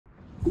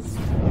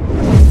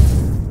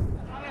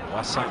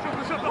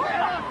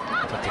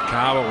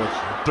Tatikawa with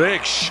a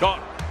big shot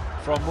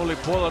from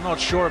Mulipola. Not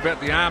sure about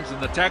the arms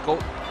and the tackle.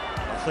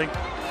 I think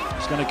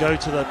he's going to go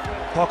to the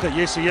pocket.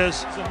 Yes, he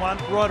is. One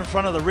right in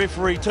front of the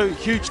referee too.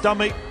 Huge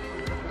dummy.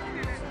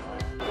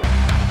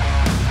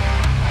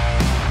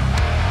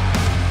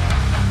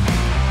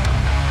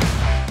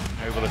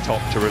 Over the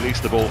top to release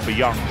the ball for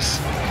Youngs.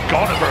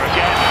 Gonover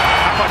again.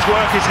 How much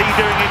work is he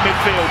doing in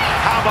midfield?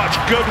 How much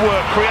good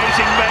work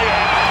creating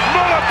mayhem?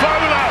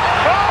 Mulipola!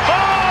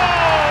 Oh!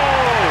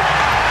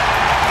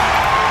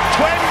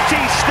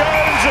 20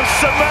 stones of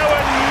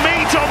Samoan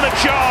meat on the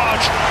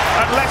charge,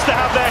 and Leicester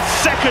have their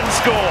second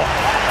score.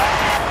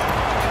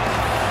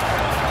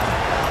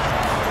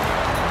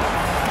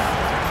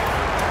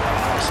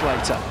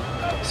 Later,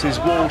 this is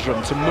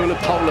Waldron to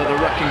Mulipola, the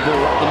wrecking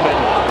ball up the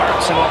middle,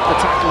 bouncing off the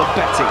tackle of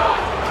Betty.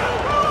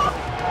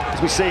 As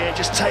we see it,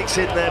 just takes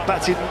in there,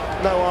 batting,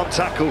 no arm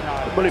tackle.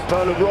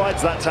 Mulipola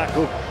rides that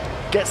tackle,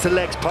 gets the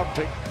legs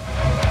pumping.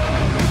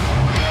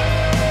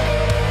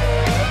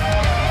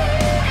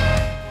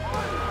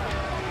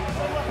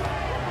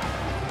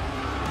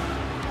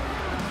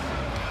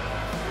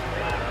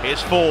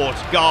 Here's Ford,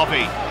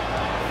 Garvey,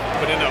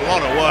 put in a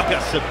lot of work.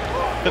 That's a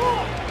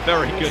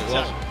very good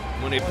tackle.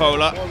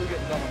 Mulipola,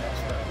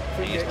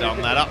 he's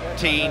done that up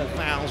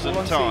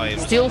 10,000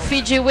 times. Still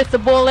Fiji with the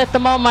ball at the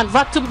moment.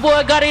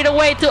 Vatumbua got it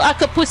away to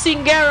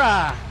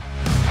Akapusingera.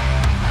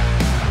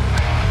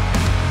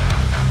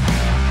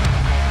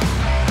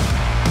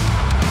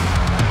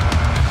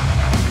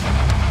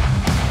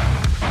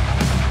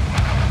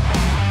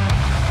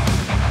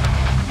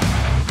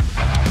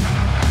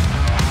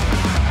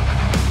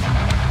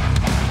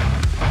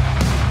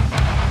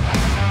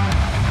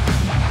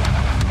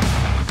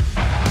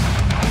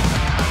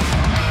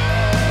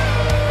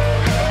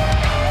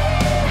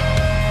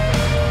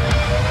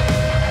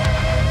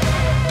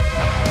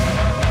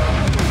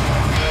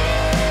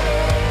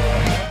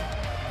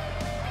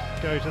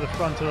 Go to the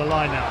front of the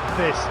line now.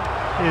 This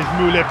is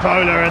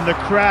Mulipola, and the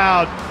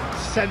crowd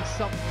sense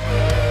something.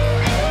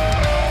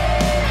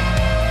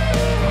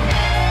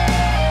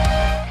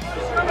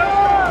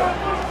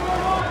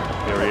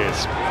 Here he is.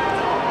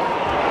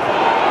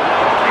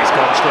 He's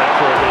gone straight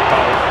for a big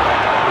goal.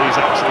 He's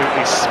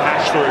absolutely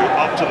smashed through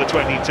up to the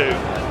 22.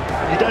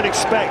 You don't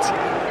expect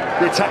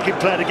the attacking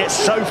player to get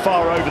so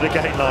far over the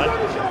gate line.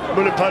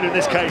 Mulipola in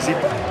this case, he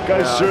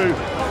goes through